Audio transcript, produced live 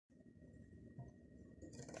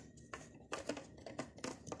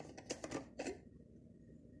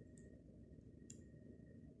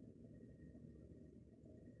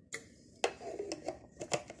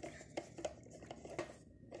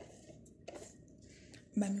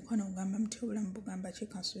Bamikono ngamba muti obulamu bugamba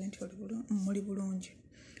kikansuye nti muli bulungi.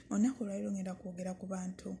 Olunaku olwaliro ngenda kwogera ku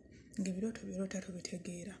bantu ng'ebirooto by'oloota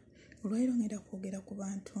tobitegeera. Olwaliro ngenda kwogera ku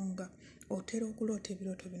bantu nga otera okuloota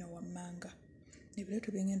ebirooto bino wammanga.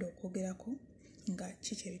 Ebirooto bye ngenda okwogerako nga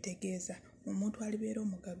kiki ebitegeeza. Omuntu alibeera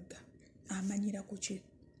omugagga amanyira ku ki?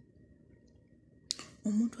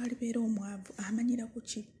 Omuntu alibeera omwavu amanyira ku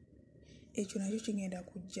ki? Ekyo nakyo kigenda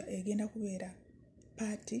kujja, egenda kubeera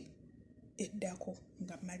paati eddako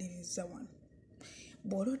nga mmaliriza wano.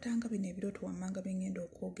 Bw'olootanga bino ebirooto wammanga bye ngenda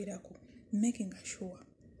okwogerako, making sure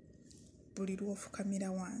buli lw'ofukamira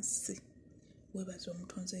wansi weebaza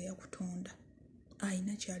omutonzi eyakutonda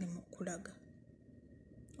ayina kyali mu kulaga.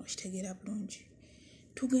 Okitegeera bulungi.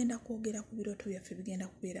 Tugenda kwogera ku birooto byaffe bigenda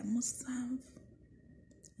kubeera 7.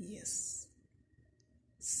 Yes,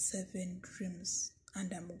 7 dreams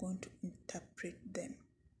and I'm going to interpret them.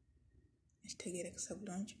 Ekitegeerekesa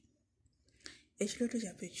bulungi. Ekirooto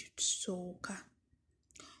kyaffe kisooka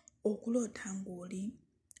okuloota ng'oli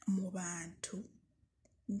mu bantu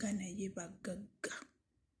nga naye bagagga.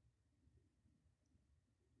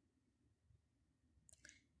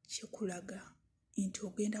 Kikulaga nti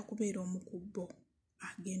ogenda kubeera omu ku bo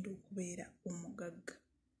agenda okubeera omugagga.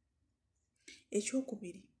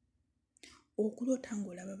 Ekyokubiri, okuloota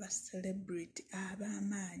ng'olaba ba celebrity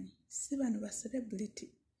ab'amaanyi. Si bano ba celebrity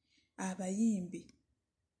abayimbi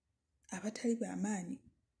abatali b'amaanyi.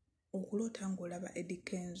 Okuloota ng'olaba Eddie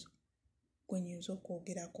Kenzo gwe nnyinza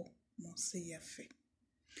okwogerako mu nsi yaffe.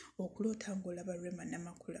 Okuloota ng'olaba Rema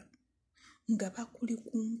Namakula nga bakuli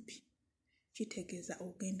kumpi, kitegeeza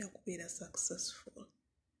ogenda kubeera successful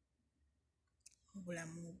mu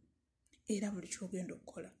bulamu era buli ky'ogenda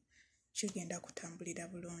okukola kigenda kutambulira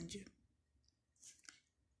bulungi.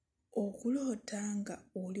 Okuloota nga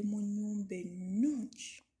oli mu nnyumba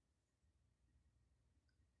ennungi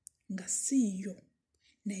nga siiyo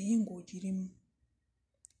naye ng'ogirimu,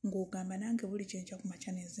 ng'ogamba nange buli kyenkya ku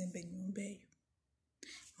makya nezimba ennyumba eyo.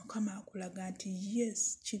 Mukama akulaga nti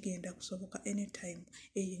yes, kigenda kusoboka anytime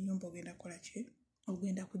eyo ennyumba ogenda kukola ki?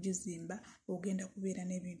 Ogenda kugizimba, ogenda kubeera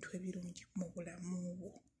n'ebintu ebirungi mu bulamu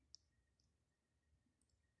bwo.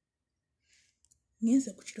 Ngenze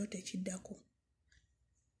ku kirooto ekiddako.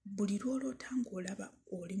 Buli lw'oloota ng'olaba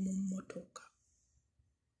oli mu mmotoka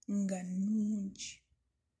nga nnungi,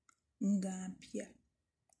 nga mpya,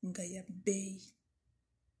 nga ya bbeeyi,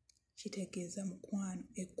 kitegeeza mukwano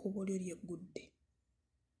ekkubo lyo lyeggudde.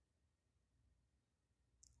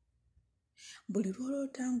 Buli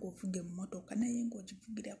lw'oloota ng'ovuga emmotoka naye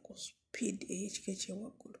ng'ogivugira ku speed ey'ekika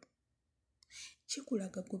ekyewaggulu,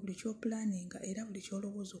 kikulaga gwe buli ky'opulaaninga era buli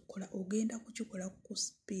ky'olowooza okukola ogenda kukikola ku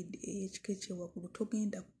speed ey'ekika ekyewaggulu.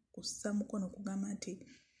 Togenda kussa mukono kugamba nti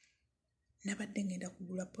nabadde ngenda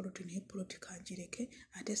kugula poloti naye poloti kanjireke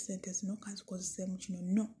ate ssente zino kanzikozeseemu kino.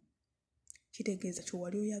 No, kitegeeza kye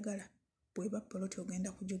wali oyagala bw'eba poloti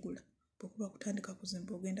ogenda kugigula, bw'okuba kutandika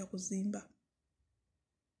kuzimba ogenda kuzimba.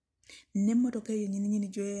 N'emmotoka eyo nnyini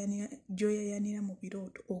gy'oyayanira mu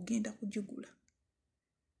birooto ogenda kugigula.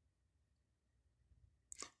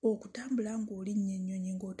 Okutambula ng'olinnya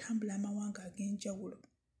ennyonyi ng'otambula amawanga ag'enjawulo,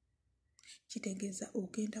 kitegeeza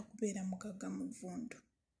ogenda kubeera mugagga mu vundu.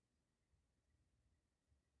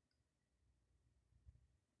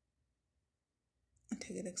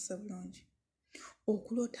 Ntegeerekesa bulungi.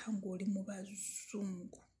 Okuloota ng'oli mu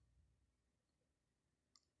bazungu,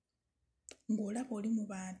 ng'olaba oli mu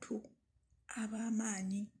bantu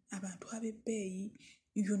ab'amaanyi, abantu ab'ebbeeyi,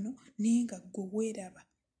 naye nga ggwe weeraba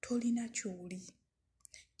tolina ky'oli,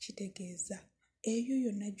 kitegeeza eyo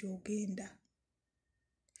yonna gy'ogenda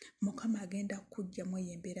Mukama agenda kuggyamu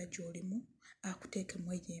eyo embeera gy'olimu akuteekemu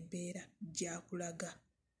eyo embeera gy'akulaga.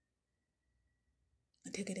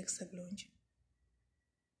 Ntegeerekesa bulungi.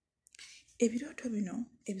 Ebirooto bino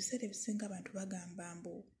ebiseera ebisinga abantu bagamba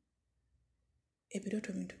mbu ebirooto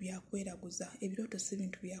bintu byakweraguza. Ebirooto si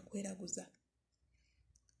bintu byakweraguza.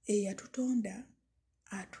 Eyatutonda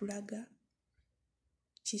atulaga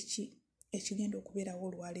kiki ekigenda okubeerawo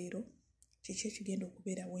olwaleero, kiki ekigenda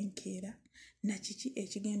okubeerawo enkeera, na kiki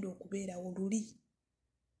ekigenda okubeerawo luli.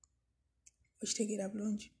 Okitegeera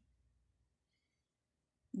bulungi.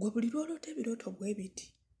 Gwe buli lw'oloota ebirooto bwe biti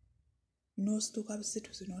n'osituka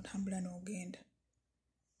busituzi n'otambula n'ogenda,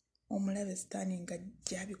 omulabe sitaani nga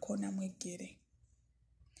gy'abikoonamu eggere.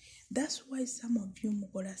 That's why some of you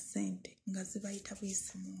mukola ssente nga zibayita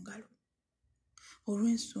buyisi mu ngalo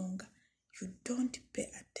olw'ensonga you don't pay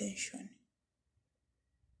attention.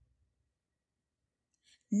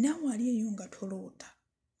 Nawe ali eyo nga toloota,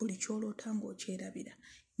 buli ky'oloota ng'okyerabira.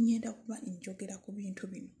 Ngenda kuba njogera ku bintu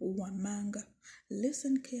bino wammanga.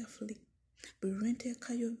 Listen carefully. Buli lwe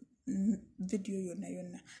nteekayo video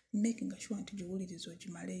yonna making sure nti giwuliriza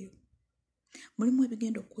ogimaleyo. Mulimu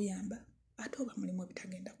ebigenda okuyamba ate oba mulimu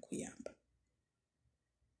ebitagenda kuyamba.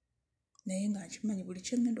 Naye nga nkimanyi buli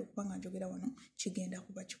kyengenda okuba nga njogera wano kigenda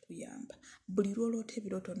kuba kikuyamba. Buli lwoloota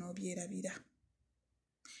ebirooto n'obyerabira,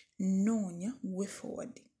 noonya way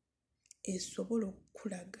forward esobola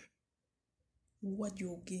okukulaga wa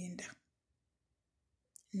gy'ogenda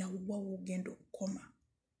na wa w'ogenda okukoma.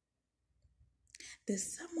 There's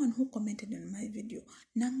someone who commented on my video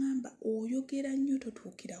n'angamba oyogera nnyo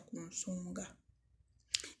totuukira ku nsonga.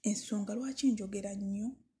 Ensonga lwaki njogera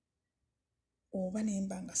nnyo oba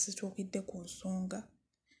nemba nga situukidde ku nsonga,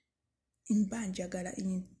 mba njagala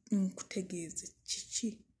nkutegeeze kiki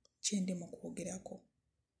kyendi mu kwogerako.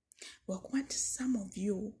 Lwakuba nti some of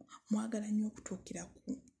you mwagala nnyo okutuukira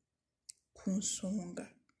ku nsonga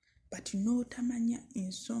but n'otamanya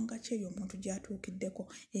ensonga ki eyo omuntu gy'atuukiddeko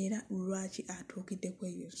era lwaki atuukiddeko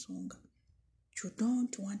eyo ensonga. You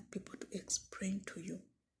don't want people to explain to you.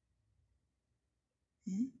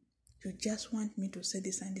 You just want me to say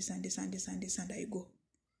this and this and this and this and this and I go.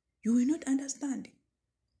 You will not understand.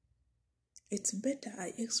 It's better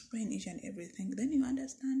I explain each and everything, then you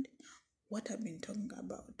understand what I've been talking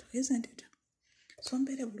about, isn't it? So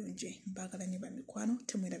mbere bulungi mbagala nyo bamikwano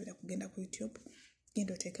temwerabira kugenda ku YouTube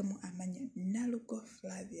genda oteekemu amanya Nalugo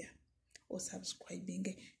Flavia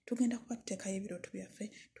osubscribing. Tugenda kuba tuteekayo ebirooto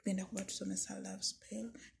byaffe, tugenda kuba tusomesa love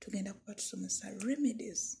spell, tugenda kuba tusomesa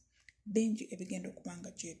remedies bingi ebigenda okuba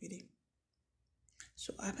nga gyebiri.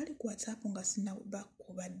 So abali ku WhatsApp nga sinaba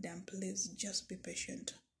kubadda, please just be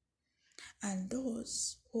patient. And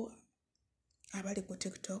those who abali ku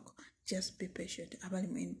TikTok, just be patient. Abali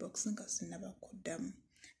mu inbox nga sinaba kuddamu,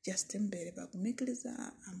 just mbere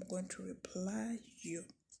bagumikiriza, I'm going to reply you.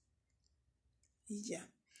 Yeah.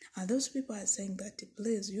 And those people are saying that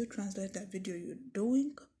please you translate that video you're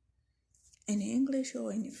doing in English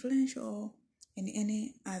or in French or in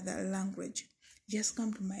any other language. Just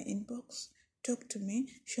come to my inbox, talk to me,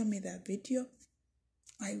 show me that video.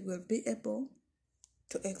 I will be able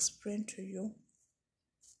to explain to you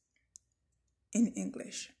in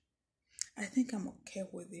English. I think I'm okay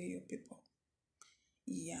with you people.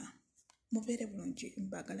 Yeah. Mubere bulungi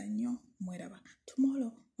mbagala nnyo mweraba.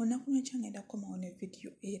 Tomorrow onakunya kyangenda komawo ne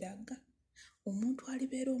video eraga omuntu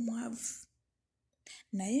alibeera omwavu.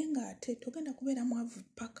 Naye nga ate togenda kubeera mwavu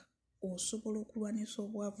paka osobola okulwanisa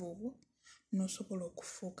obwavu obwo n'osobola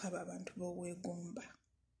okufuuka abantu b'obwegomba.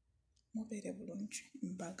 Mubere bulungi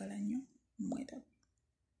mbagala nnyo mweraba.